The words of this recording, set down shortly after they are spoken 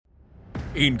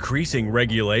increasing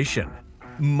regulation,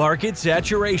 market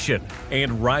saturation,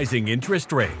 and rising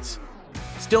interest rates.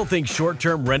 Still think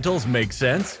short-term rentals make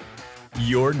sense?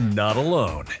 You're not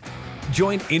alone.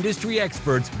 Join industry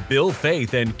experts Bill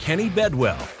Faith and Kenny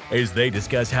Bedwell as they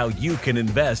discuss how you can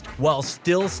invest while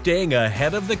still staying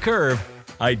ahead of the curve,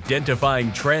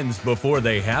 identifying trends before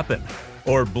they happen,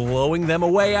 or blowing them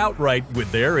away outright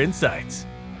with their insights.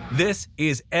 This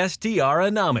is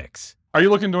STR-onomics. Are you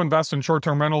looking to invest in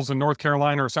short-term rentals in North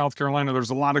Carolina or South Carolina? There's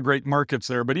a lot of great markets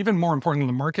there, but even more important than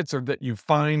the markets are that you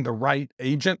find the right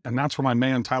agent, and that's where my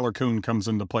man Tyler Kuhn comes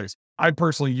into place. I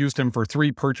personally used him for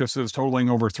 3 purchases totaling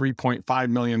over $3.5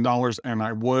 million, and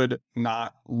I would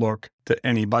not look to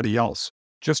anybody else.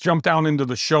 Just jump down into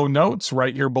the show notes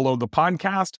right here below the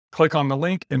podcast, click on the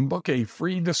link, and book a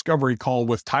free discovery call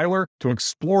with Tyler to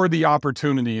explore the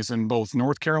opportunities in both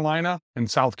North Carolina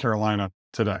and South Carolina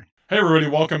today. Hey everybody,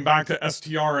 welcome back to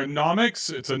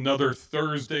STR-onomics. It's another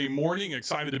Thursday morning.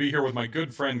 Excited to be here with my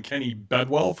good friend Kenny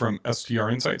Bedwell from STR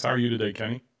Insights. How are you today,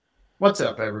 Kenny? What's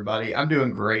up, everybody? I'm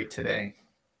doing great today.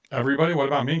 Everybody? What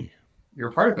about me?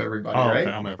 You're part of everybody, right?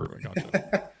 Okay, I'm everybody.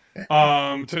 Gotcha.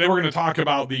 Today we're going to talk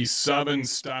about the 7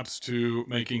 steps to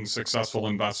making successful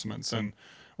investments. And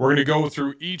we're going to go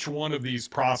through each one of these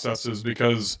processes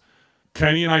because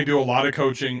Kenny and I do a lot of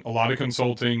coaching, a lot of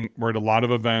consulting. We're at a lot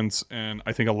of events, and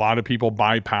I think a lot of people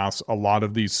bypass a lot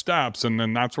of these steps. And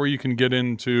then that's where you can get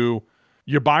into,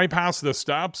 you bypass the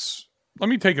steps. Let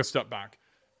me take a step back.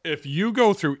 If you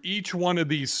go through each one of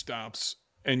these steps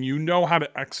and you know how to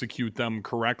execute them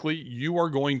correctly, you are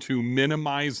going to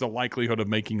minimize the likelihood of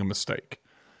making a mistake.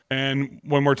 And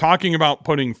when we're talking about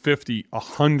putting $50,000,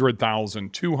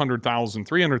 $100,000, $200,000,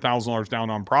 $300,000 down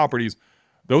on properties,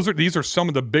 these are some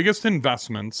of the biggest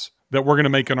investments that we're going to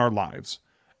make in our lives.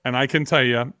 And I can tell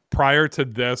you, prior to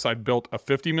this, I'd built a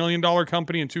 $50 million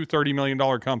company and 2 $30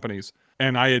 million companies.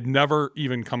 And I had never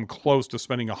even come close to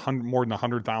spending more than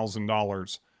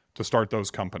 $100,000 to start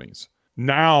those companies.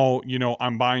 Now,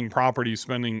 I'm buying properties,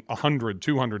 spending $100,000,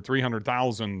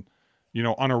 $200,000,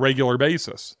 $300,000, on a regular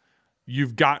basis.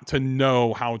 You've got to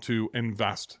know how to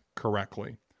invest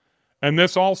correctly. And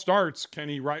this all starts,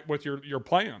 Kenny, right with your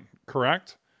plan,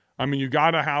 correct? I mean, you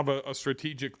got to have a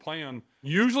strategic plan.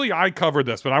 Usually I cover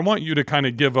this, but I want you to kind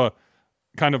of give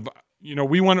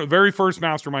we went at the very first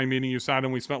mastermind meeting you sat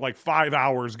and we spent like 5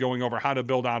 hours going over how to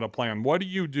build out a plan. What do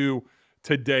you do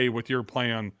today with your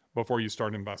plan before you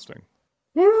start investing?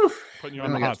 Woo. Putting you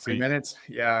on the hot seat. 3 minutes.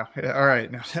 Yeah. All right.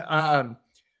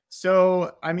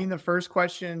 So, the first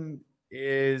question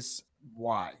is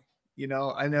why?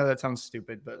 I know that sounds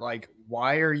stupid, but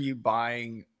why are you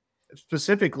buying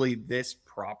specifically this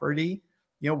property?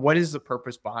 What is the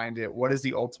purpose behind it? What is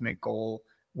the ultimate goal?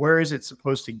 Where is it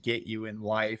supposed to get you in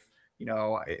life?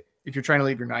 If you're trying to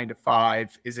leave your 9 to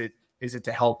 5, is it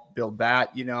to help build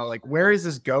that? Where is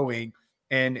this going?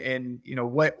 And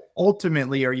what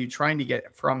ultimately are you trying to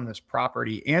get from this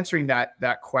property? Answering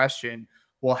that question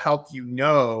will help you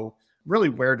know really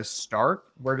where to start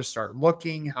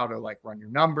looking, how to run your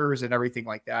numbers and everything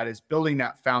like that, is building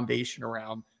that foundation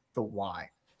around the why.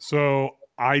 So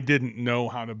I didn't know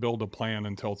how to build a plan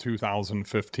until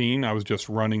 2015. I was just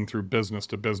running through business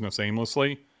to business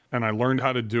aimlessly, and I learned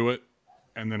how to do it.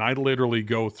 And then I literally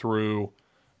go through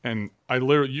and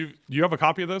you have a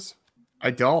copy of this? I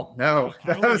don't know.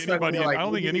 I don't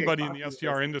think anybody in the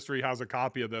STR industry has a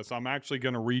copy of this. I'm actually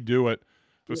going to redo it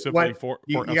specifically for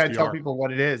you got to tell people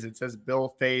what it is. It says Bill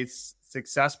Faith's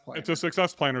Success Planner. It's a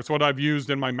success planner. It's what I've used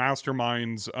in my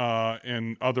masterminds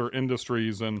in other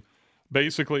industries. And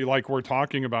basically, like we're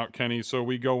talking about, Kenny, so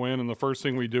we go in and the first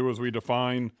thing we do is we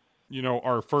define,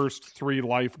 our first 3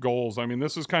 life goals. I mean,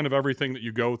 this is kind of everything that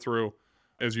you go through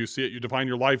as you see it. You define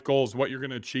your life goals, what you're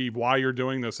going to achieve, why you're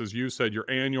doing this, as you said, your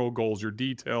annual goals, your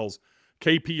details,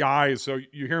 KPIs. So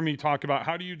you hear me talk about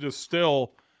how do you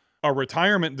distill a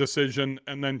retirement decision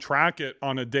and then track it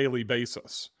on a daily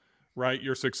basis, right?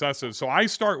 Your successes. So I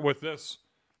start with this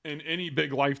in any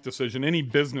big life decision, any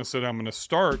business that I'm going to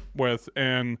start with.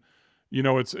 And,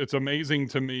 it's amazing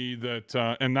to me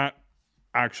that, and that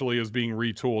actually is being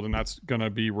retooled, and that's going to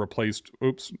be replaced,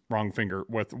 wrong finger,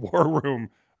 with War Room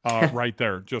right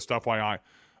there, just FYI.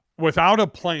 Without a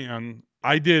plan,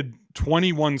 I did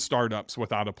 21 startups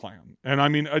without a plan. And I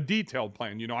mean, a detailed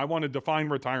plan. I want to define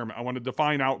retirement. I want to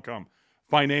define outcome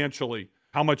financially.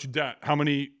 How much debt? How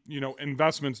many,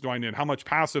 investments do I need? How much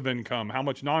passive income? How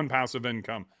much non-passive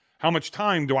income? How much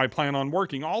time do I plan on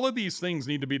working? All of these things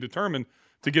need to be determined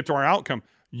to get to our outcome.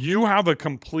 You have a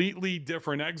completely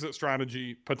different exit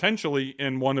strategy potentially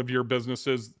in one of your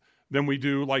businesses than we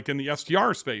do like in the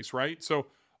STR space, right? So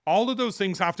all of those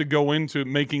things have to go into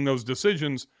making those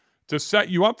decisions to set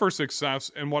you up for success.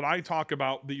 And what I talk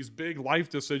about, these big life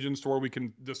decisions to where we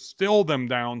can distill them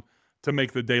down to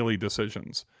make the daily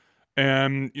decisions.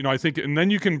 And, I think, and then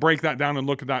you can break that down and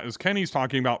look at that as Kenny's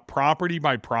talking about, property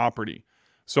by property.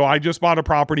 So I just bought a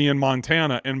property in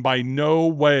Montana, and by no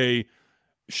way,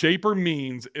 shape, or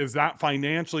means is that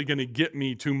financially going to get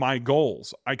me to my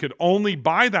goals. I could only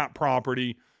buy that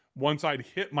property once I'd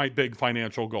hit my big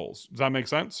financial goals. Does that make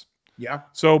sense? Yeah.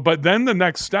 So, but then the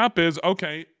next step is,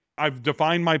 okay, I've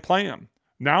defined my plan.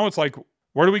 Now it's like,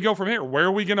 where do we go from here? Where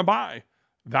are we going to buy?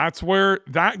 That's where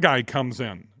that guy comes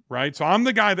in, right? So I'm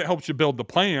the guy that helps you build the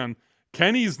plan.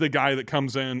 Kenny's the guy that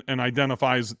comes in and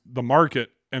identifies the market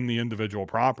and the individual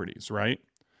properties, right?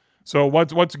 So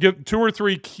what's give 2 or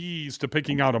 3 keys to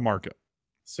picking out a market?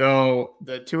 So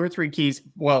the 2 or 3 keys,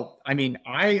 well, I mean,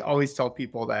 I always tell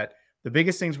people that the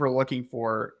biggest things we're looking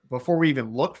for before we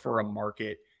even look for a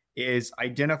market is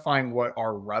identifying what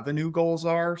our revenue goals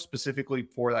are specifically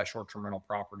for that short-term rental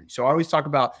property. So I always talk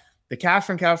about the cash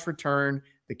on cash return,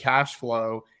 the cash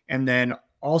flow, and then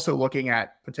also looking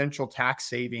at potential tax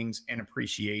savings and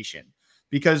appreciation,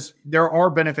 because there are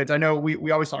benefits. I know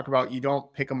we always talk about, you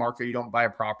don't pick a market, you don't buy a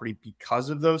property because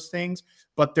of those things,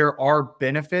 but there are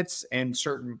benefits, and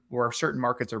certain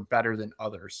markets are better than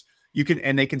others.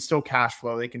 And they can still cash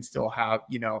flow. They can still have,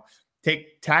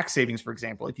 take tax savings, for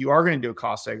example. If you are going to do a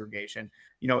cost segregation,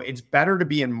 it's better to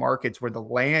be in markets where the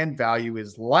land value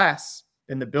is less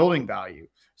than the building value.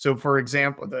 So for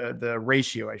example, the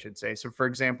ratio, I should say. So for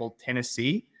example,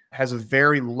 Tennessee has a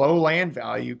very low land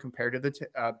value compared to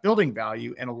the building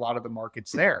value in a lot of the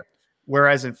markets there.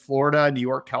 Whereas in Florida, New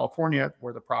York, California,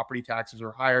 where the property taxes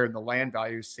are higher and the land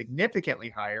value is significantly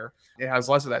higher, it has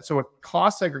less of that. So a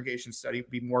cost segregation study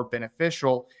would be more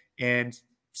beneficial in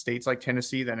states like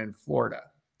Tennessee than in Florida.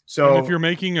 So and if you're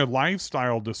making a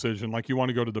lifestyle decision, like you want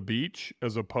to go to the beach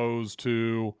as opposed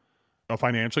to a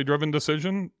financially driven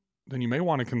decision, then you may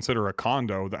want to consider a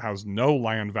condo that has no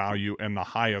land value and the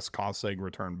highest cost seg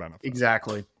return benefit.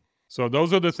 Exactly. So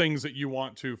those are the things that you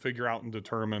want to figure out and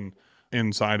determine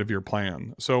inside of your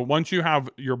plan. So once you have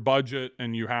your budget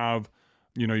and you have,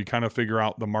 you kind of figure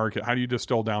out the market, how do you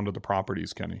distill down to the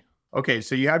properties, Kenny? Okay,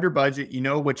 so you have your budget, you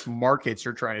know which markets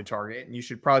you're trying to target, and you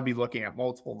should probably be looking at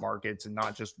multiple markets and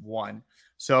not just one.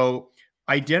 So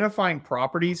identifying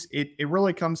properties, it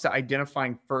really comes to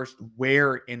identifying first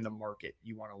where in the market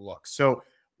you want to look. So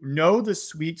know the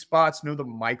sweet spots, know the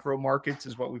micro markets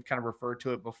is what we've kind of referred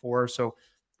to it before. So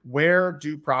where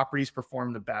do properties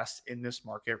perform the best in this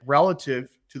market relative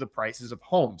to the prices of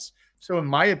homes? So in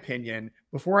my opinion,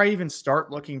 before I even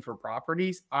start looking for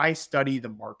properties, I study the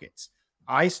markets.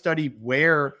 I study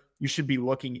where you should be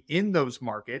looking in those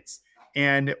markets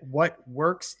and what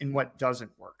works and what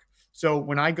doesn't work. So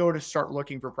when I go to start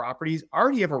looking for properties, I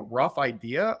already have a rough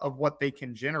idea of what they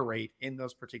can generate in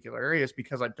those particular areas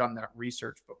because I've done that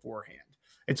research beforehand.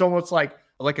 It's almost like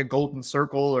a golden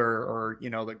circle or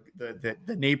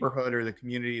the neighborhood or the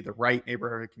community, the right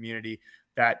neighborhood or community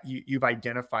that you've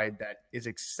identified that is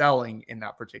excelling in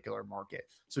that particular market.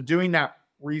 So doing that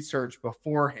research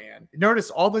beforehand.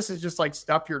 Notice all this is just like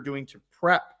stuff you're doing to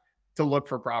prep to look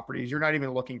for properties. You're not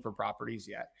even looking for properties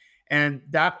yet. And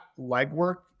that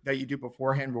legwork that you do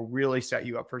beforehand will really set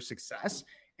you up for success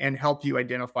and help you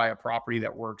identify a property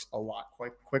that works a lot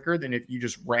quicker than if you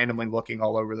just randomly looking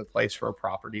all over the place for a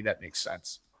property that makes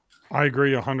sense. I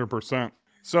agree 100%.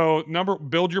 So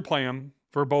build your plan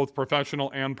for both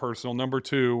professional and personal. Number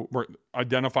 2,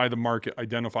 identify the market,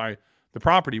 identify the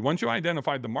property. Once you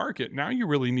identified the market, now you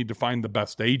really need to find the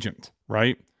best agent,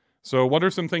 right? So what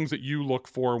are some things that you look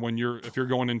for if you're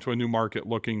going into a new market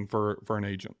looking for an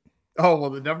agent? Oh, well,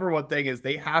 the number one thing is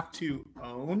they have to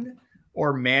own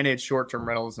or manage short-term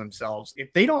rentals themselves.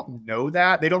 If they don't know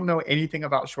that, they don't know anything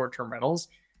about short-term rentals,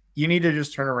 you need to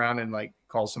just turn around and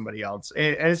call somebody else.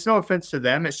 And it's no offense to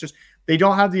them. It's just, they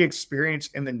don't have the experience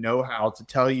and the know-how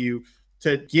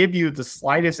to give you the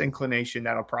slightest inclination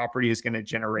that a property is going to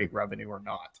generate revenue or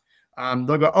not.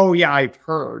 They'll go, oh yeah, I've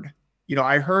heard,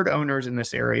 I heard owners in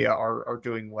this area are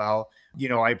doing well.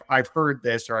 I've heard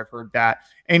this or I've heard that.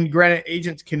 And granted,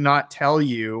 agents cannot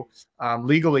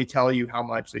legally tell you how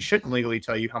much. They shouldn't legally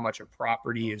tell you how much a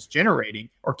property is generating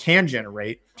or can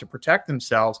generate to protect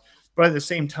themselves. But at the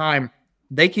same time,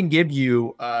 they can give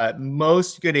you,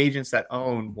 most good agents that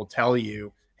own will tell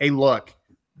you, hey, look,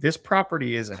 this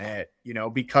property isn't it,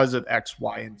 because of X,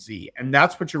 Y, and Z. And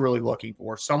that's what you're really looking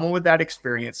for. Someone with that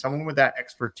experience, someone with that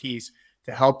expertise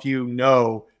to help you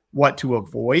know what to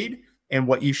avoid and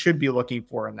what you should be looking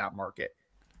for in that market.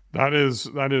 That is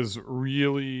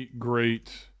really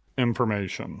great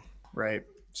information. Right.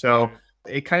 So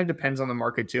it kind of depends on the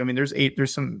market too. I mean,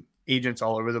 there's some agents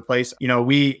all over the place.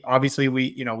 We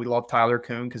love Tyler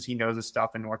Kuhn because he knows his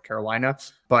stuff in North Carolina.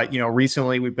 But,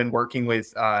 recently we've been working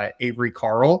with Avery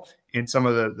Carl and some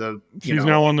of the she's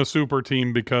now on the super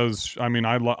team because, I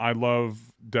love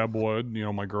Deb Wood,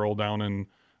 my girl down in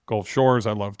Gulf Shores.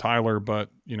 I love Tyler, but,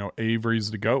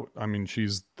 Avery's the GOAT.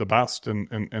 She's the best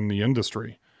in the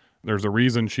industry. There's a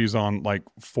reason she's on like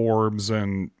Forbes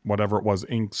and whatever it was,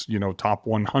 Inc.'s, top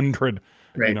 100,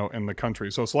 right, in the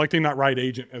country. So selecting that right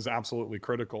agent is absolutely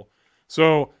critical.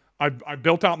 So I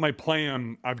built out my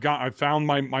plan. I found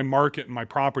my market and my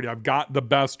property. I've got the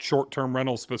best short-term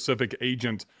rental specific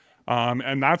agent.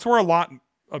 And that's where a lot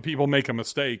of people make a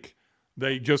mistake.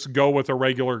 They just go with a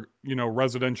regular,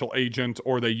 residential agent,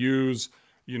 or they use,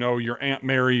 your Aunt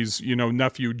Mary's,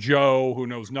 nephew Joe, who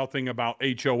knows nothing about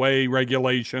HOA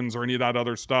regulations or any of that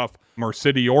other stuff, or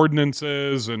city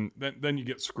ordinances, and then you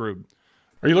get screwed.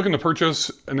 Are you looking to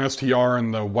purchase an STR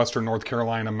in the western North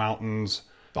Carolina mountains,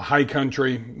 the high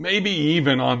country, maybe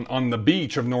even on the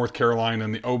beach of North Carolina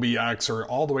and the OBX, or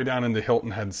all the way down into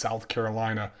Hilton Head, South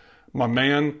Carolina? My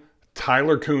man,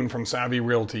 Tyler Kuhn from Savvy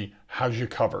Realty has you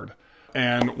covered.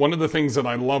 And one of the things that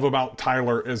I love about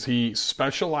Tyler is he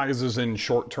specializes in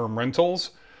short-term rentals.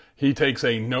 He takes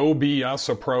a no BS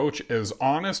approach, is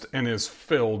honest, and is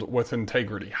filled with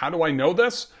integrity. How do I know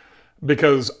this?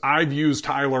 Because I've used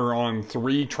Tyler on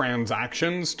 3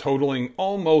 transactions totaling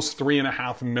almost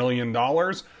 $3.5 million,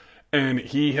 and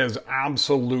he has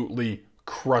absolutely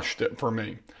crushed it for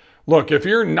me. Look, if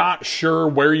you're not sure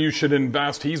where you should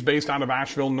invest, he's based out of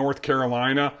Asheville, North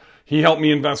Carolina. He helped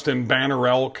me invest in Banner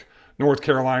Elk, North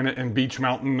Carolina, and Beach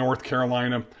Mountain, North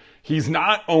Carolina. He's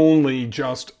not only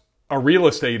just a real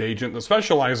estate agent that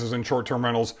specializes in short-term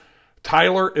rentals.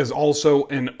 Tyler is also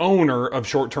an owner of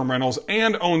short-term rentals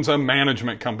and owns a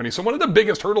management company. So one of the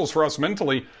biggest hurdles for us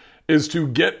mentally is to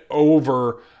get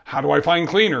over, how do I find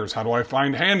cleaners? How do I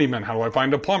find handymen? How do I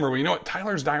find a plumber? Well, you know what?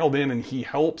 Tyler's dialed in and he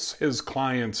helps his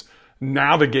clients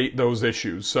navigate those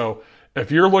issues. So if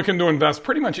you're looking to invest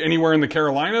pretty much anywhere in the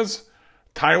Carolinas,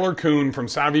 Tyler Kuhn from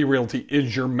Savvy Realty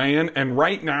is your man. And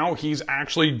right now he's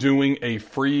actually doing a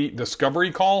free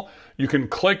discovery call. You can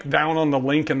click down on the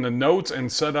link in the notes and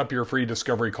set up your free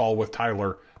discovery call with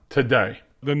Tyler today.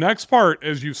 The next part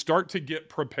is you start to get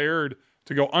prepared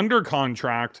to go under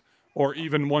contract, or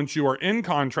even once you are in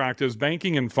contract, is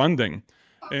banking and funding.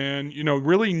 And,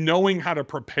 really knowing how to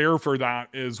prepare for that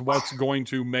is what's going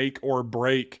to make or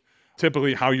break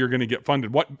typically how you're going to get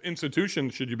funded. What institution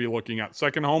should you be looking at?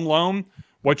 Second home loan?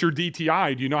 What's your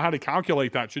DTI? Do you know how to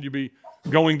calculate that? Should you be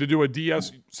going to do a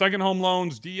second home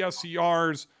loans,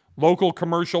 DSCRs, local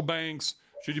commercial banks?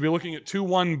 Should you be looking at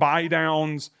 2-1 buy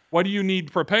downs? What do you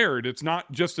need prepared? It's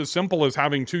not just as simple as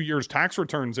having 2 years tax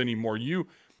returns anymore.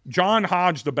 John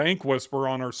Hodge, the bank whisperer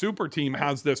on our super team,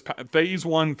 has this phase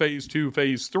 1, phase 2,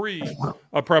 phase 3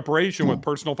 of preparation with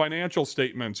personal financial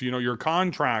statements, your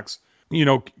contracts,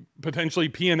 potentially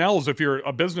P&Ls if you're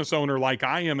a business owner like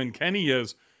I am and Kenny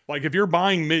is. Like if you're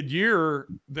buying mid-year,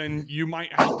 then you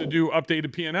might have to do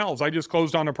updated P&Ls. I just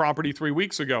closed on a property 3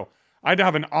 weeks ago. I'd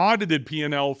have an audited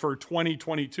P&L for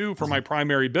 2022 for my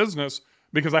primary business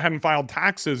because I hadn't filed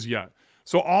taxes yet.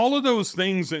 So all of those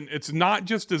things, and it's not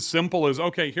just as simple as,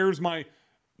 okay, here's my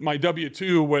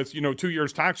W-2 with, 2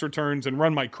 years tax returns and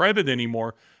run my credit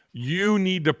anymore. You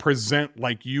need to present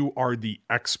like you are the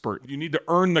expert. You need to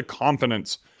earn the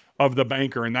confidence of the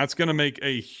banker, and that's going to make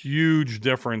a huge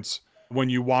difference when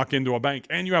you walk into a bank.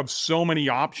 And you have so many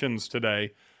options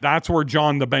today. That's where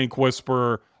John, the bank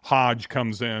whisperer, Hodge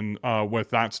comes in with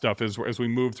that stuff as we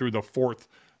move through the 4th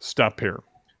step here.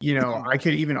 I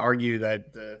could even argue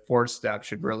that the 4th step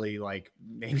should really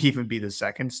maybe even be the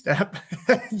 2nd step,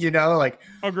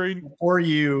 Agreed.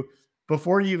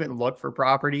 Before you even look for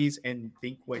properties and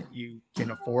think what you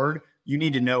can afford, you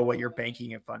need to know what your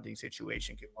banking and funding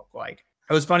situation can look like.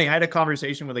 It was funny. I had a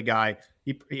conversation with a guy.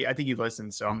 I think he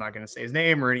listened, so I'm not going to say his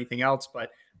name or anything else,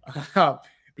 but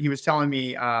he was telling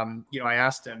me, I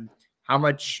asked him, how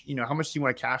much do you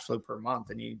want to cash flow per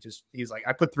month? And he's like,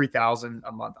 I put $3,000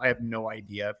 a month. I have no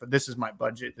idea, but this is my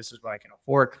budget. This is what I can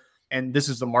afford. And this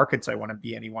is the markets I want to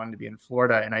be in. He wanted to be in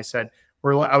Florida. And I said,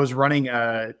 I was running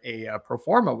a pro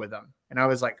forma with him. And I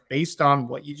was like, based on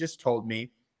what you just told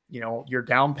me, your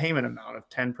down payment amount of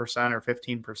 10% or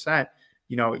 15%,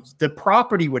 the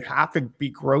property would have to be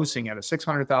grossing at a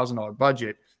 $600,000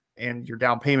 budget, and your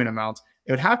down payment amounts,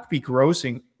 it would have to be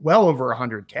grossing well over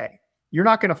 $100K. You're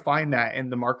not going to find that in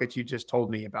the markets you just told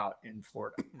me about in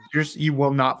Florida. You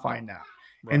will not find that.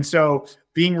 Right. And so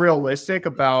being realistic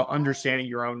about understanding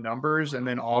your own numbers, and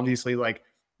then obviously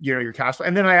your cash flow.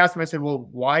 And then I asked him, I said, well,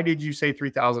 why did you say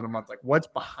 $3,000 a month? What's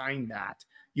behind that?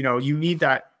 You need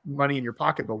that money in your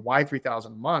pocket, but why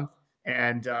 3,000 a month?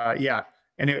 And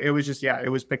and it was just, it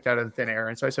was picked out of the thin air.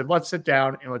 And so I said, let's sit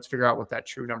down and let's figure out what that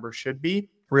true number should be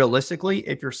realistically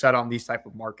if you're set on these type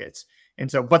of markets.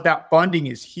 And so, but that funding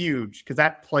is huge because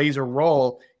that plays a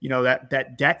role,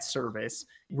 that debt service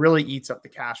really eats up the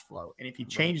cash flow. And if he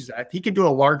changes that, if he can do a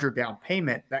larger down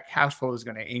payment, that cash flow is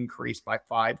going to increase by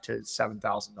 $5,000 to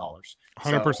 $7,000.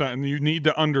 100%. And you need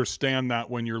to understand that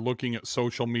when you're looking at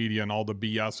social media and all the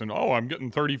BS and, I'm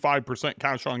getting 35%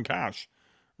 cash on cash.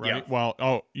 Right. Yeah.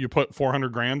 Well, you put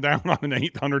 $400,000 down on an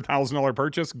 $800,000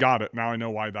 purchase. Got it. Now I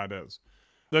know why that is.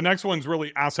 The next one's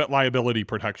really asset liability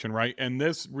protection, right? And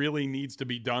this really needs to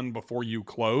be done before you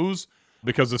close,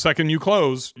 because the second you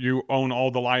close, you own all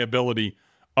the liability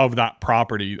of that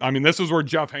property. I mean, this is where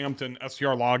Jeff Hampton,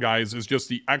 STR Law Guys, is just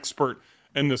the expert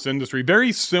in this industry.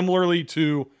 Very similarly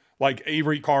to like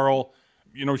Avery Carl,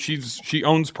 she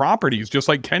owns properties just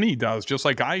like Kenny does, just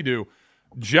like I do.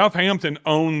 Jeff Hampton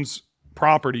owns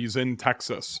properties in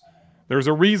Texas. There's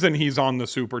a reason he's on the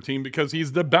super team, because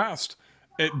he's the best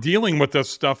at dealing with this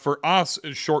stuff for us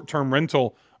as short-term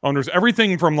rental owners.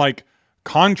 Everything from like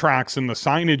contracts and the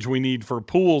signage we need for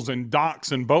pools and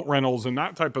docks and boat rentals and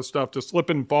that type of stuff to slip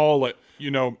and fall at,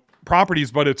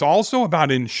 properties. But it's also about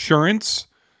insurance,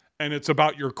 and it's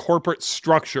about your corporate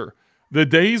structure. The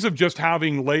days of just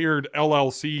having layered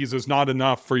LLCs is not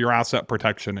enough for your asset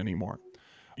protection anymore.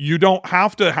 You don't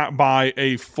have to buy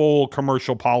a full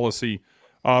commercial policy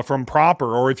from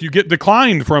Proper, or if you get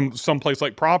declined from someplace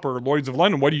like Proper or Lloyd's of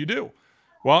London, what do?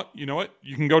 Well, you know what?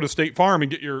 You can go to State Farm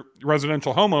and get your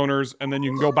residential homeowners, and then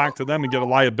you can go back to them and get a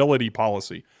liability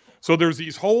policy. So there's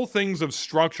these whole things of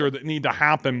structure that need to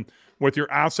happen with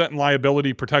your asset and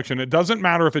liability protection. It doesn't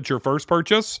matter if it's your first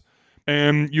purchase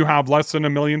and you have less than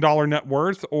 $1 million net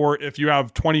worth, or if you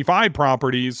have 25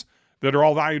 properties that are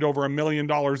all valued over $1 million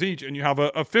each and you have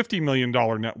a $50 million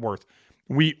net worth.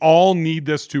 We all need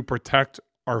this to protect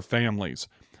our families.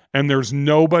 And there's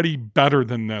nobody better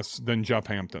than this than Jeff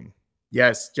Hampton.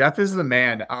 Yes, Jeff is the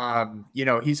man.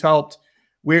 He's helped.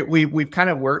 We've kind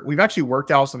of worked. We've actually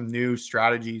worked out some new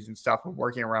strategies and stuff. We're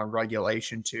working around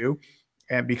regulation too,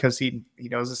 and because he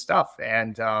knows his stuff.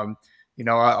 And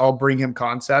I'll bring him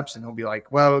concepts, and he'll be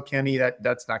like, "Well, Kenny,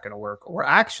 that's not going to work." Or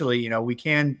actually, we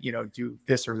can do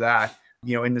this or that,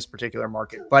 in this particular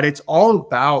market. But it's all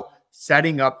about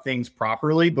setting up things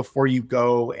properly before you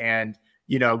go and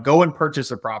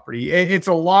purchase a property. It's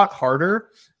a lot harder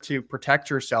to protect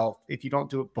yourself if you don't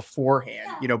do it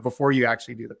beforehand, before you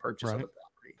actually do the purchase of the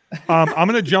property. I'm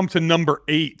going to jump to number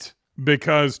 8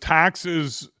 because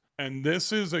taxes, and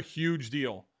this is a huge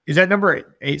deal. Is that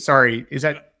number 8? Sorry. Is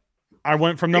that? I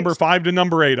went from number 5 to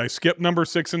number 8. I skipped number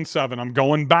 6 and 7. I'm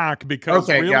going back because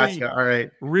gotcha. All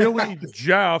right. Really,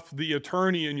 Jeff, the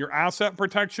attorney, and your asset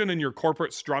protection and your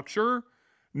corporate structure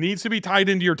needs to be tied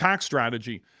into your tax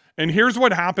strategy. And here's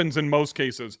what happens in most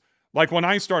cases. Like when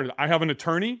I started, I have an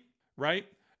attorney, right?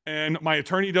 And my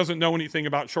attorney doesn't know anything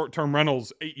about short-term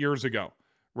rentals 8 years ago,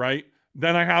 right?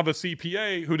 Then I have a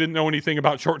CPA who didn't know anything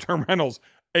about short-term rentals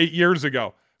 8 years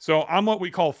ago. So I'm what we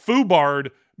call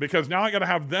FUBAR'd, because now I got to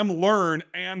have them learn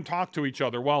and talk to each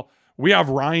other. Well, we have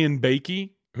Ryan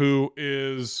Bakey, who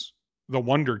is the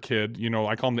wonder kid.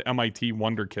 I call him the MIT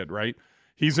wonder kid, right?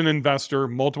 He's an investor,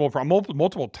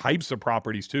 multiple types of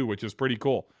properties too, which is pretty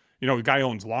cool. The guy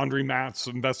owns laundromats,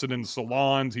 invested in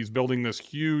salons. He's building this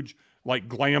huge, like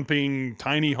glamping,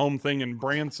 tiny home thing in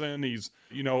Branson.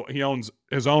 He owns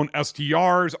his own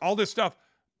STRs, all this stuff,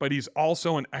 but he's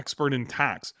also an expert in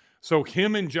tax. So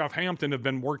him and Jeff Hampton have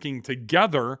been working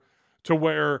together to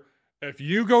where if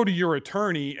you go to your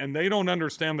attorney and they don't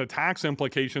understand the tax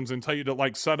implications and tell you to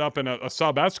like set up in a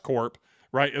sub S corp,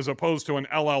 right, as opposed to an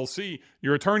LLC,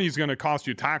 your attorney is going to cost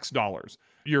you tax dollars.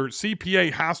 Your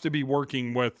CPA has to be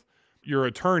working with your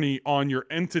attorney on your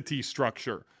entity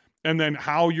structure, and then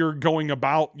how you're going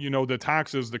about, the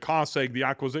taxes, the cost seg, the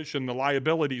acquisition, the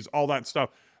liabilities, all that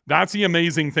stuff. That's the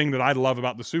amazing thing that I love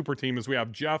about the super team is we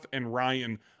have Jeff and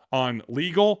Ryan on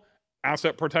legal,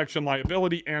 asset protection,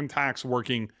 liability, and tax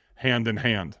working hand in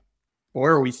hand. Boy,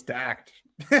 are we stacked.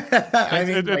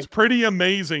 It's pretty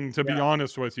amazing, to be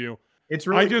honest with you. It's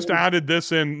really I just cool. added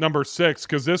this in number 6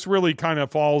 because this really kind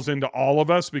of falls into all of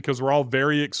us because we're all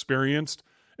very experienced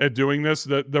at doing this.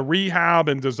 The rehab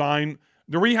and design,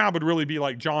 the rehab would really be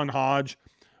like John Hodge,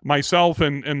 myself,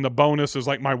 and the bonus is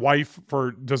like my wife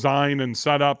for design and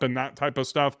setup and that type of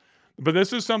stuff. But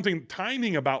this is something,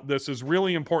 timing about this is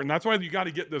really important. That's why you got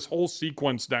to get this whole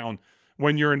sequence down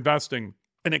when you're investing.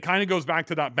 And it kind of goes back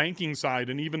to that banking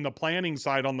side and even the planning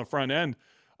side on the front end.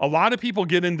 A lot of people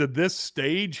get into this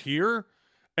stage here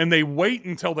and they wait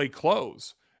until they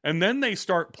close. And then they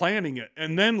start planning it.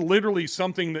 And then literally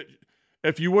something that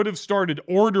if you would have started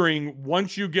ordering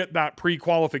once you get that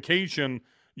pre-qualification,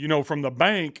 from the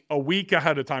bank a week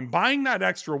ahead of time, buying that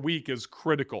extra week is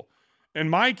critical. In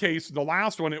my case, the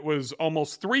last one, it was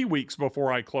almost 3 weeks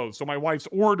before I closed. So my wife's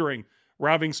ordering, we're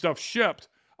having stuff shipped.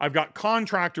 I've got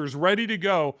contractors ready to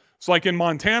go. It's like in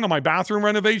Montana, my bathroom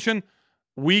renovation,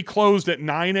 we closed at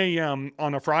 9 a.m.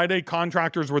 on a Friday.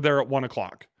 Contractors were there at 1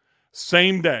 o'clock.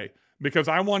 Same day, because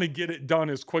I want to get it done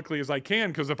as quickly as I can.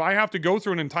 Because if I have to go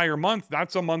through an entire month,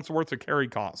 that's a month's worth of carry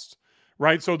costs,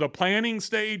 right? So the planning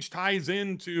stage ties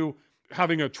into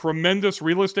having a tremendous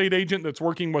real estate agent that's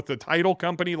working with the title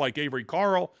company like Avery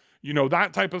Carl.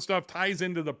 That type of stuff ties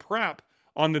into the prep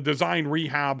on the design,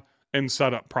 rehab, and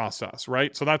setup process,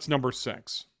 right? So that's number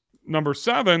 6. Number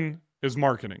 7 is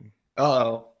marketing.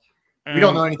 Uh-oh. We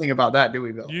don't know anything about that, do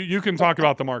we, Bill? You can talk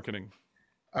about the marketing.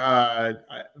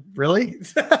 Really?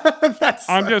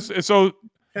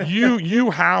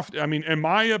 You have to, in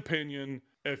my opinion,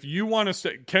 if you want to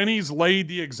say, Kenny's laid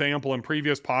the example in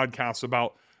previous podcasts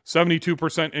about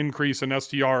 72% increase in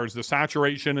STRs, the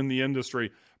saturation in the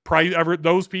industry.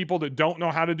 Those people that don't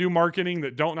know how to do marketing,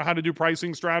 that don't know how to do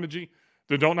pricing strategy,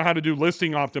 that don't know how to do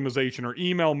listing optimization or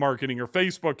email marketing or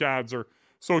Facebook ads or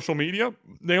social media,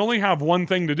 they only have one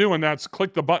thing to do, and that's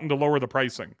click the button to lower the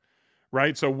pricing,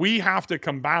 right? So we have to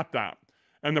combat that.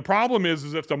 And the problem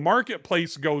is if the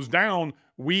marketplace goes down,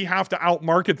 we have to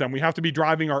outmarket them. We have to be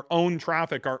driving our own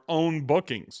traffic, our own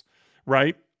bookings,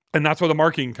 right? And that's where the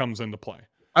marketing comes into play.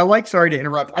 Sorry to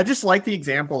interrupt. I just like the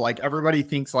example. Like everybody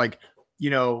thinks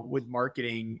with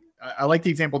marketing, I like the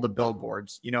example of the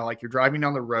billboards, like you're driving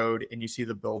down the road and you see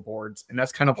the billboards, and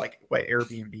that's kind of like what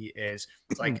Airbnb is.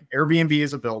 It's like Airbnb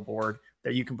is a billboard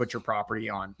that you can put your property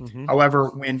on. Mm-hmm. However,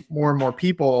 when more and more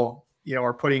people,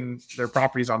 are putting their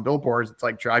properties on billboards, it's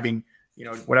like driving,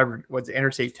 what's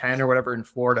Interstate 10 or whatever in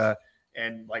Florida.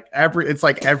 And every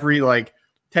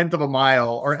 10th of a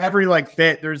mile or every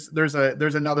bit, there's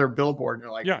another billboard. And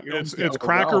you're like, yeah, it's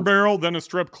Cracker Barrel, then a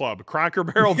strip club, Cracker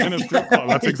Barrel, then a strip club.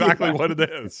 That's exactly what it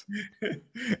is.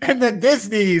 And then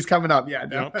Disney's coming up. Yeah,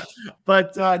 no, yep.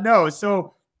 But no.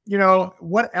 So,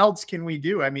 what else can we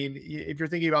do? If you're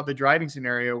thinking about the driving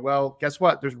scenario, well, guess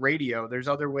what? There's radio. There's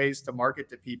other ways to market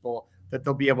to people that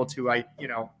they'll be able to,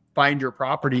 find your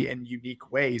property in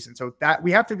unique ways. And so that we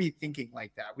have to be thinking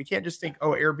like that. We can't just think,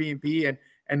 oh, Airbnb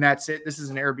and that's it. This is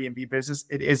an Airbnb business.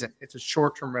 It isn't. It's a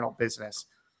short-term rental business.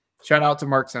 Shout out to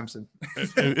Mark Simpson.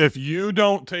 If you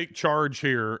don't take charge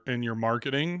here in your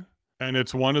marketing, and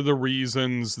it's one of the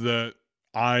reasons that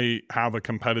I have a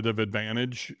competitive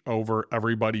advantage over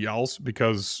everybody else,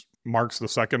 because Mark's the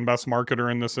second best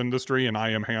marketer in this industry, and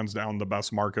I am hands down the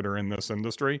best marketer in this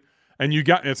industry. And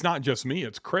it's not just me,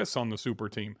 it's Chris on the super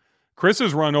team. Chris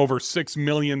has run over $6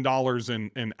 million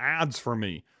in ads for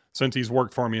me since he's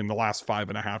worked for me in the last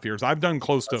 5.5 years. I've done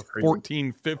close to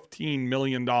 $14-15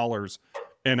 million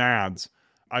in ads.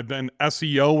 I've been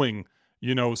SEOing,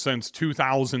 since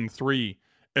 2003.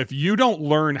 If you don't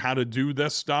learn how to do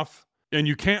this stuff, and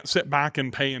you can't sit back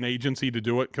and pay an agency to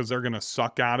do it because they're going to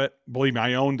suck at it. Believe me,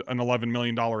 I owned an $11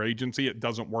 million agency. It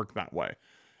doesn't work that way.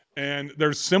 And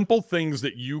there's simple things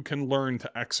that you can learn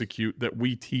to execute that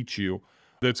we teach you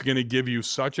that's going to give you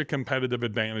such a competitive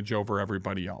advantage over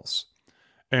everybody else.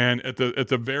 And at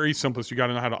the very simplest, you got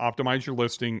to know how to optimize your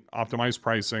listing, optimize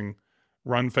pricing,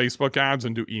 run Facebook ads,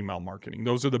 and do email marketing.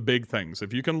 Those are the big things.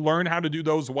 If you can learn how to do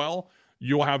those well,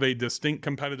 you'll have a distinct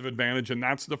competitive advantage. And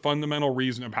that's the fundamental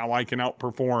reason of how I can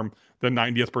outperform the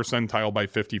 90th percentile by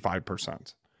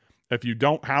 55%. If you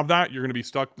don't have that, you're going to be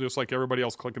stuck just like everybody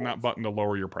else clicking that button to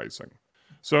lower your pricing.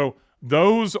 So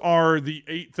those are the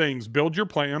 8 things. Build your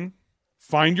plan.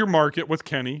 Find your market with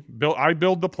Kenny. I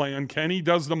build the plan. Kenny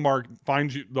does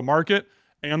finds you the market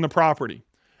and the property.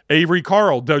 Avery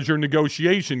Carl does your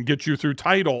negotiation, gets you through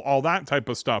title, all that type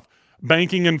of stuff.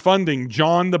 Banking and funding.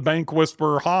 John, the bank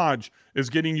whisperer Hodge, is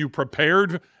getting you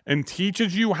prepared and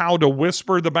teaches you how to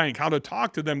whisper the bank, how to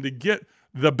talk to them to get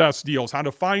the best deals, how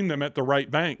to find them at the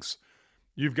right banks.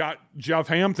 You've got Jeff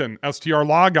Hampton, STR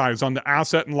Law Guys, on the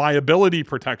asset and liability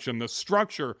protection, the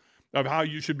structure of how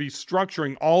you should be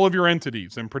structuring all of your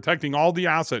entities and protecting all the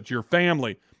assets, your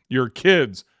family, your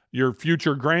kids, your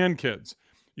future grandkids.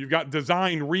 You've got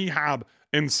design, rehab,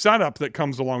 and setup that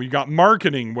comes along. You've got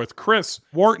marketing with Chris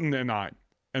Wharton and I.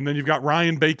 And then you've got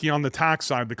Ryan Bakey on the tax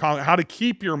side, how to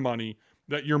keep your money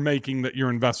that you're making, that you're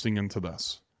investing into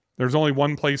this. There's only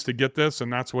one place to get this,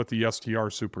 and that's with the STR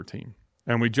Super Team.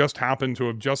 And we just happen to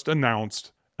have just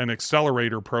announced an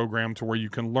accelerator program to where you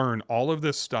can learn all of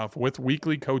this stuff with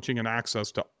weekly coaching and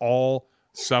access to all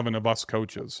 7 of us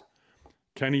coaches.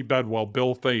 Kenny Bedwell,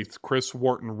 Bill Faith, Chris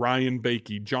Wharton, Ryan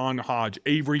Bakey, John Hodge,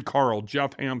 Avery Carl,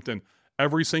 Jeff Hampton.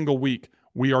 Every single week,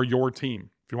 we are your team.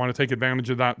 If you want to take advantage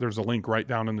of that, there's a link right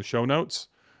down in the show notes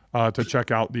to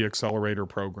check out the Accelerator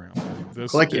program.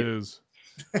 This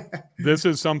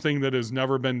is something that has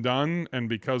never been done, and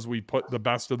because we put the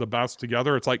best of the best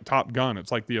together, it's like Top Gun.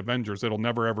 It's like the Avengers. It'll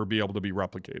never, ever be able to be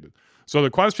replicated. So the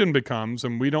question becomes,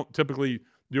 and we don't typically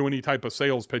do any type of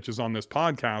sales pitches on this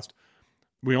podcast,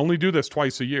 we only do this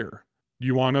twice a year. Do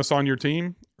you want us on your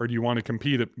team, or do you want to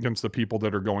compete against the people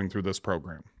that are going through this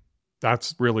program?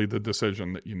 That's really the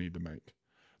decision that you need to make.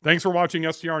 Thanks for watching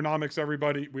STRnomics,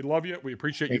 everybody. We love you. We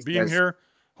appreciate you being here.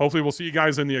 Hopefully we'll see you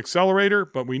guys in the Accelerator,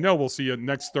 but we know we'll see you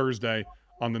next Thursday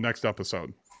on the next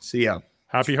episode. See ya.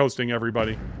 Happy hosting,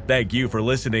 everybody. Thank you for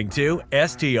listening to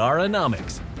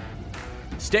STRnomics.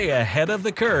 Stay ahead of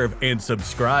the curve and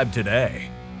subscribe today.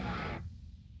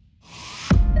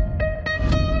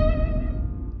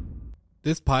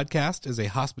 This podcast is a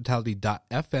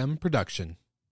Hospitality.fm production.